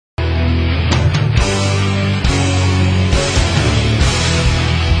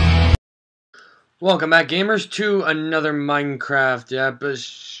Welcome back, gamers, to another Minecraft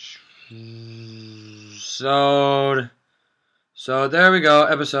episode. So there we go,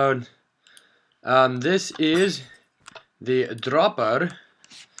 episode. This is the dropper.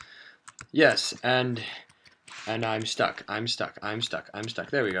 Yes, and I'm stuck. I'm stuck.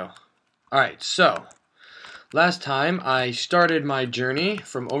 There we go. All right. So last time I started my journey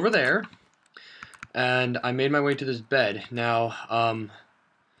from over there, and I made my way to this bed. Now,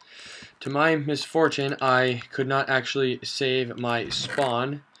 to my misfortune, I could not actually save my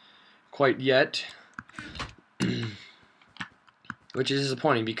spawn quite yet, which is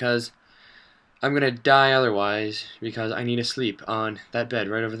disappointing because I'm gonna die otherwise, because I need to sleep on that bed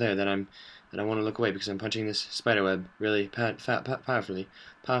right over there that I want to look away because I'm punching this spiderweb really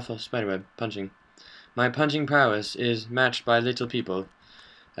powerful spiderweb punching. My punching prowess is matched by little people,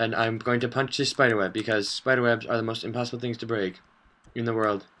 and I'm going to punch this spiderweb because spiderwebs are the most impossible things to break in the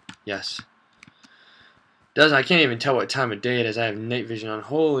world. Yes. I can't even tell what time of day it is. I have night vision on.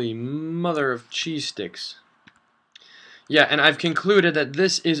 Holy mother of cheese sticks. Yeah, and I've concluded that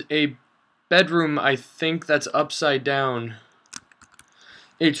this is a bedroom, I think, that's upside down.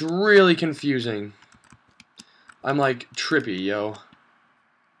 It's really confusing. I'm like trippy, yo.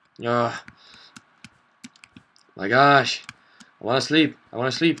 Ugh. My gosh. I wanna sleep.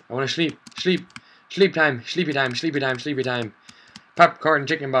 Sleep time. Sleepy time. Popcorn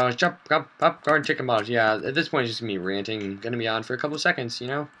chicken balls. Popcorn chicken balls. Yeah, at this point it's just me ranting. I'm gonna be on for a couple seconds, you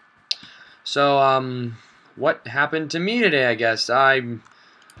know? So, what happened to me today, I guess? On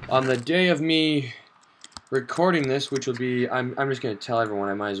the day of me recording this, which will be, I'm just gonna tell everyone,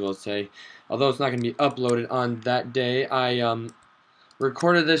 I might as well say, although it's not gonna be uploaded on that day, I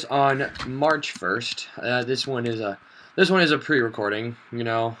recorded this on March 1st. This one is a pre-recording, you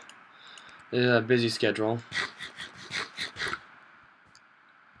know. It's a busy schedule.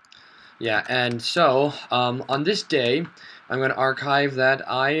 Yeah, and so, on this day, I'm going to archive that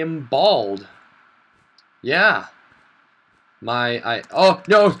I am bald. Yeah. Oh,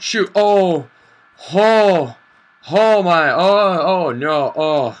 no, shoot, oh my, oh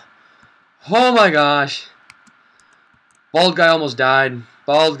my gosh. Bald guy almost died.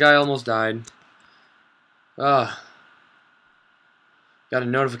 Got a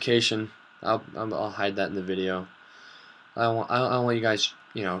notification. I'll hide that in the video. I don't want you guys,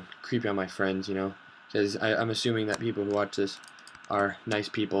 you know, creepy on my friends, you know, because I'm assuming that people who watch this are nice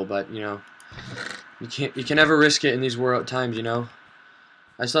people, but you know, you can never risk it in these world times, you know.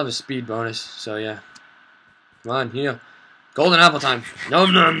 I still have a speed bonus, so yeah. Come on, you know, golden apple time.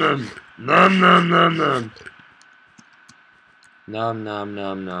 Nom nom nom, nom nom nom nom, nom nom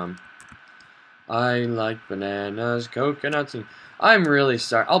nom nom. I like bananas, coconuts, and I'm really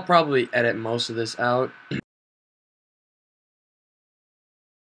sorry. I'll probably edit most of this out.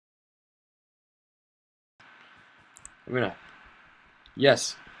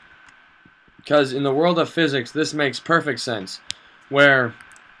 Yes, because in the world of physics, this makes perfect sense, where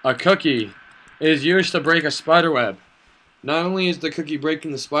a cookie is used to break a spiderweb. Not only is the cookie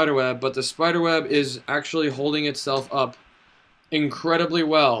breaking the spiderweb, but the spiderweb is actually holding itself up incredibly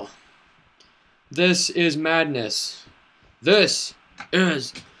well. This is madness. This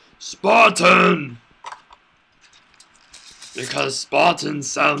is Spartan! Because Spartan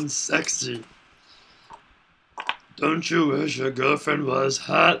sounds sexy. Don't you wish your girlfriend was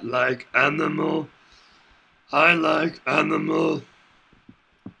hot like animal? I like animal.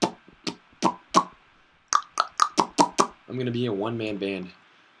 I'm gonna be a one-man band.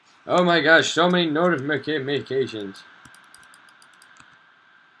 Oh my gosh, so many notifications.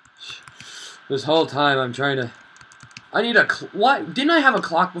 This whole time I'm trying to... I need a... What? Didn't I have a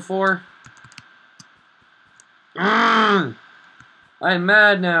clock before? I'm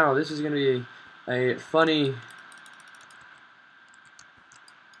mad now. This is gonna be a funny...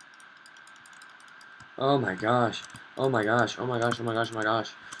 Oh my gosh. Like,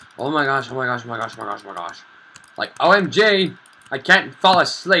 OMG! I can't fall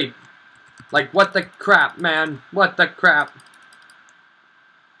asleep. Like, what the crap, man? What the crap?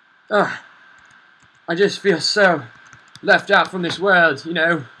 Ugh. I just feel so left out from this world, you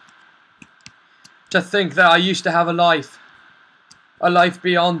know? To think that I used to have a life. A life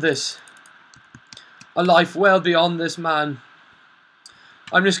beyond this. A life well beyond this, man.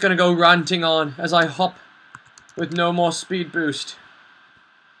 I'm just gonna go ranting on as I hop with no more speed boost.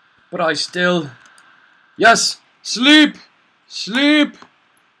 But I still... Yes! Sleep!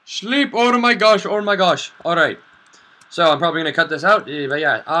 Oh my gosh, Alright. So I'm probably gonna cut this out, but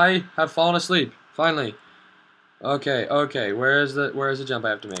yeah, I have fallen asleep. Finally. Okay, where's the jump I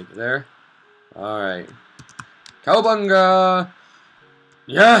have to make? There? Alright. Cowabunga!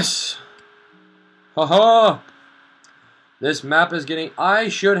 Yes! Haha! This map is getting... I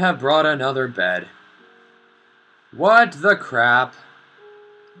should have brought another bed. What the crap?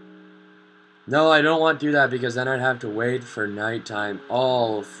 No, I don't want to do that because then I'd have to wait for nighttime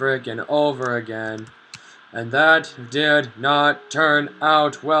all frickin' over again. And that did not turn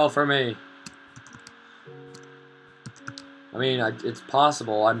out well for me. I mean, it's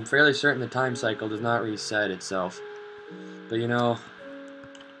possible. I'm fairly certain the time cycle does not reset itself. But you know...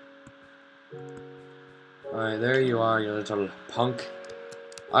 Alright, there you are, you little punk.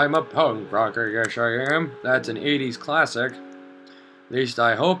 I'm a punk rocker, yes I am. That's an 80s classic. At least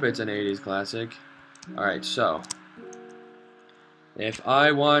I hope it's an 80s classic. Alright, so. If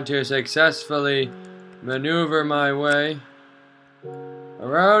I want to successfully maneuver my way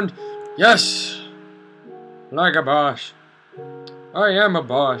around... Yes! Like a boss. I am a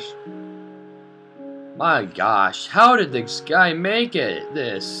boss. My gosh, how did this guy make it?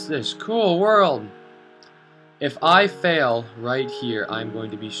 This cool world. If I fail right here, I'm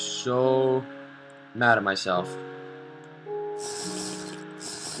going to be so mad at myself.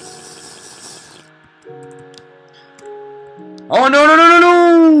 Oh, no, no, no, no,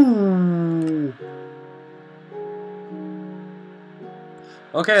 no!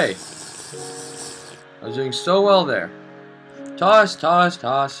 Okay. I was doing so well there. Toss, toss,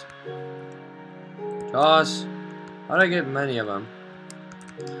 toss. Toss. How did I get many of them?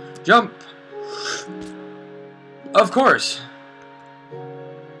 Jump! Of course.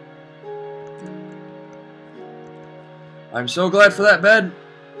 I'm so glad for that bed.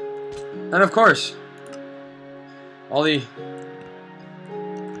 And of course, all the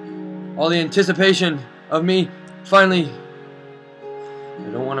anticipation of me finally... I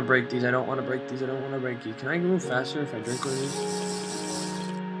don't want to break these, I don't want to break these, I don't want to break these. Can I move faster if I drink one of these?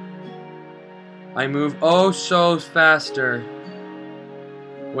 I move oh so faster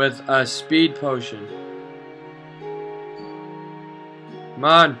with a speed potion. Come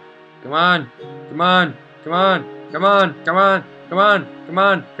on, come on, come on, come on, come on, come on, come on, come on, come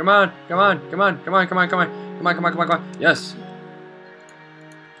on, come on, come on, come on, come on, come on, come on, come on, come on, come on, yes.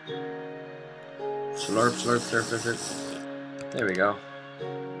 Slurp, slurp, slurp, slurp, slurp. There we go.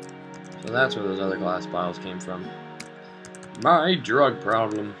 So that's where those other glass bottles came from. My drug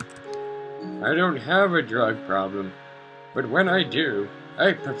problem. I don't have a drug problem, but when I do,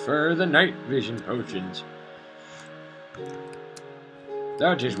 I prefer the night vision potions.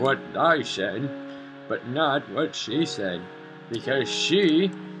 That is what I said, but not what she said, because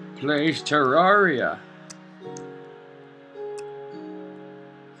she plays Terraria.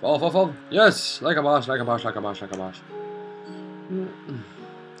 Fall, fall, fall. Yes, like a boss, like a boss, like a boss, like a boss.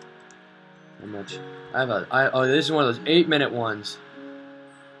 How much? Oh, this is one of those 8-minute ones.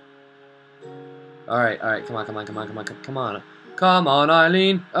 Alright, come on, come on, come on, come on, come on. Come on,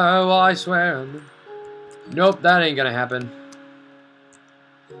 Eileen. Oh, I swear. Nope, that ain't gonna happen.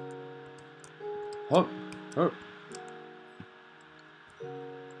 Oh, oh.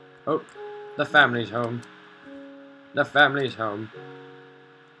 Oh, the family's home. The family's home.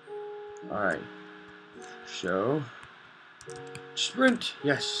 Alright. So. Sprint!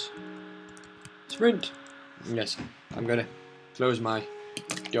 Yes. Sprint! Yes. I'm gonna close my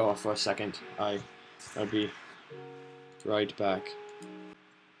door for a second. I'll be right back.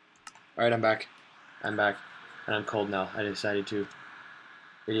 Alright, I'm back. I'm back. And I'm cold now. I decided to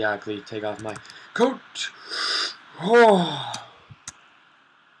idiotically take off my coat. Oh.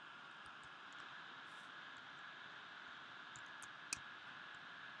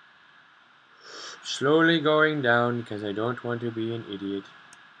 Slowly going down because I don't want to be an idiot.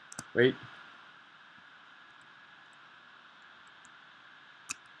 Wait.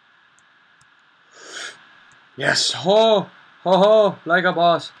 Yes! Ho! Ho ho! Like a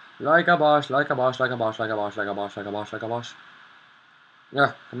boss! Like a boss! Like a boss! Like a boss! Like a boss! Like a boss! Like a boss! Like a boss!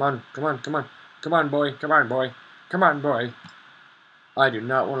 Yeah, come on! Come on! Come on! Come on, boy! Come on, boy! Come on, boy! I do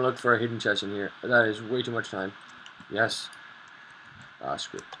not want to look for a hidden chest in here. That is way too much time. Yes. Ah,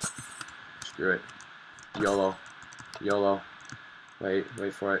 screw it. Screw it. YOLO. YOLO. Wait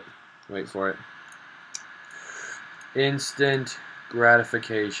for it. Wait for it. Instant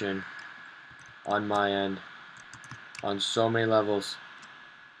gratification on my end. On so many levels.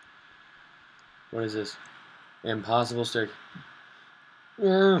 What is this? Impossible stick.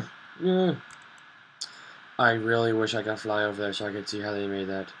 I really wish I could fly over there so I could see how they made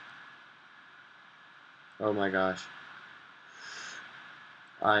that. Oh my gosh.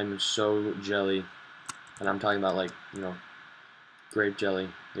 I'm so jelly. And I'm talking about, like, you know, grape jelly.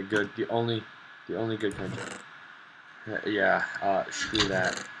 The only good kind. Yeah, screw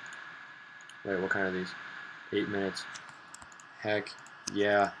that. Wait, what kind are these? 8 minutes. Heck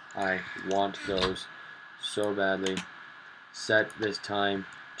Yeah, I want those so badly. Set this time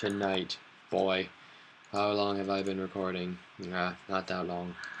tonight, boy. How long have I been recording? Nah, not that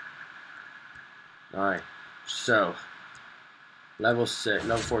long. Alright, so level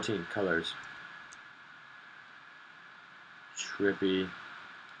 14, colors. Trippy.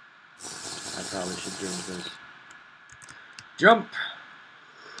 I probably should drink this. Jump!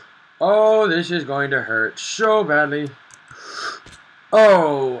 Oh, this is going to hurt so badly.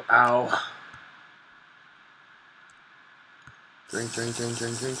 Oh, ow. Drink, drink, drink,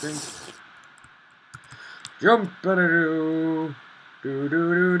 drink, drink, drink. Jump, ba-da-doo. Do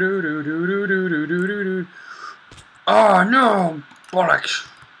do do do do do do do do do do do. Oh no, bollocks!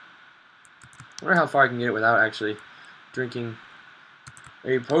 I wonder how far I can get it without actually drinking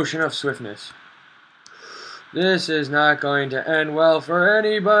a potion of swiftness. This is not going to end well for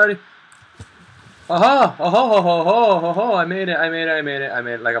anybody. Aha! Oh ho ho ho ho ho ho! I made it! I made it! I made it! I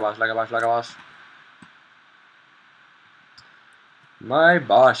made it! Like a boss! Like a boss! Like a boss! My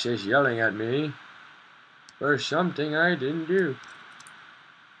boss is yelling at me for something I didn't do.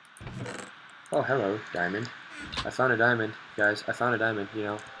 Oh, hello, diamond. I found a diamond, guys. I found a diamond, you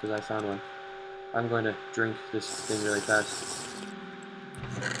know, because I found one. I'm going to drink this thing really fast.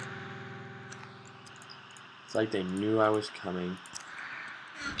 It's like they knew I was coming.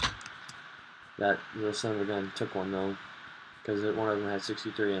 That little son of a gun took one, though, because one of them had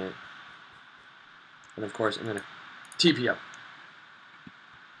 63 in it. And of course, I'm going to TP up.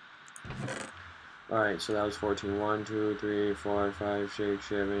 Alright, so that was 14. 1, 2, 3, 4, 5, 6,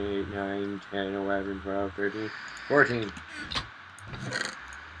 7, 8, 9, 10, 11, 12, 13, 14.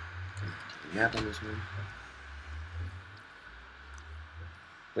 Nap on this one.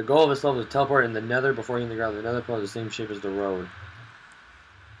 The goal of this level is to teleport in the nether before hitting the ground. The nether portal is the same shape as the road.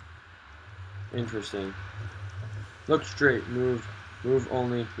 Interesting. Look straight. Move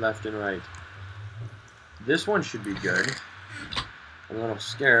only left and right. This one should be good. I'm a little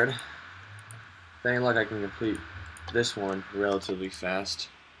scared. Thank luck I can complete this one relatively fast.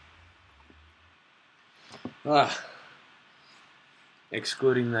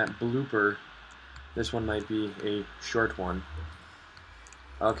 Excluding that blooper, this one might be a short one.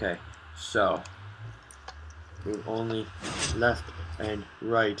 Okay, so move only left and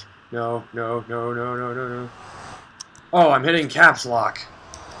right. No, no, no, no, no, no, no. Oh, I'm hitting caps lock.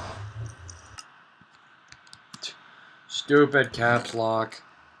 Stupid caps lock.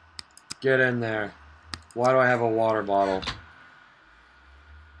 Get in there. Why do I have a water bottle?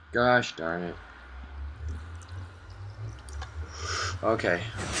 Gosh darn it. Okay.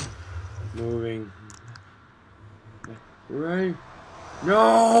 Moving. Right.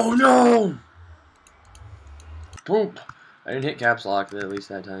 No, no! Poop. I didn't hit caps lock at least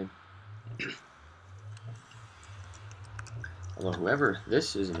that time. Although whoever,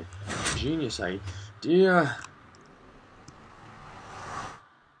 this is a genius idea.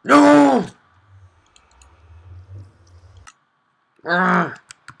 No! Ah!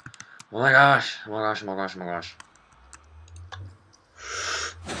 Oh my gosh, oh my gosh, oh my gosh, oh my gosh.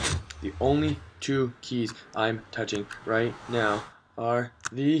 The only two keys I'm touching right now are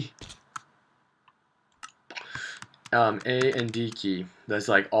the A and D key. That's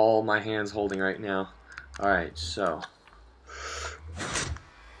like all my hand's holding right now. Alright, so.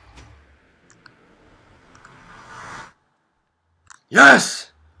 Yes!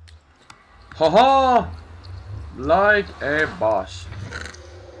 Haha! Like a boss.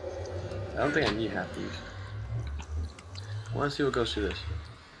 I don't think I need half these. I want to see what goes through this.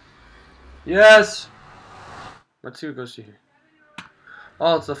 Yes! Let's see what goes through here.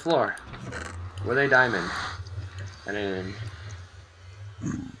 Oh, it's the floor. With a diamond. And then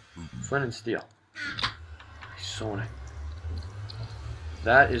flint and steel. So nice.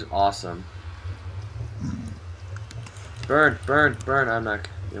 That is awesome. Burn, burn, burn. I'm not.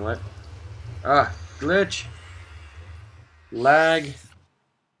 You know what? Ah, glitch. Lag.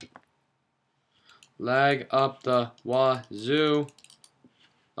 Lag up the wazoo.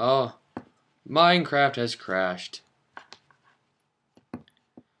 Oh, Minecraft has crashed.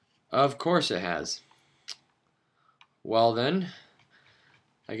 Of course it has. Well then,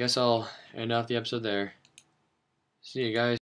 I guess I'll end off the episode there. See you guys.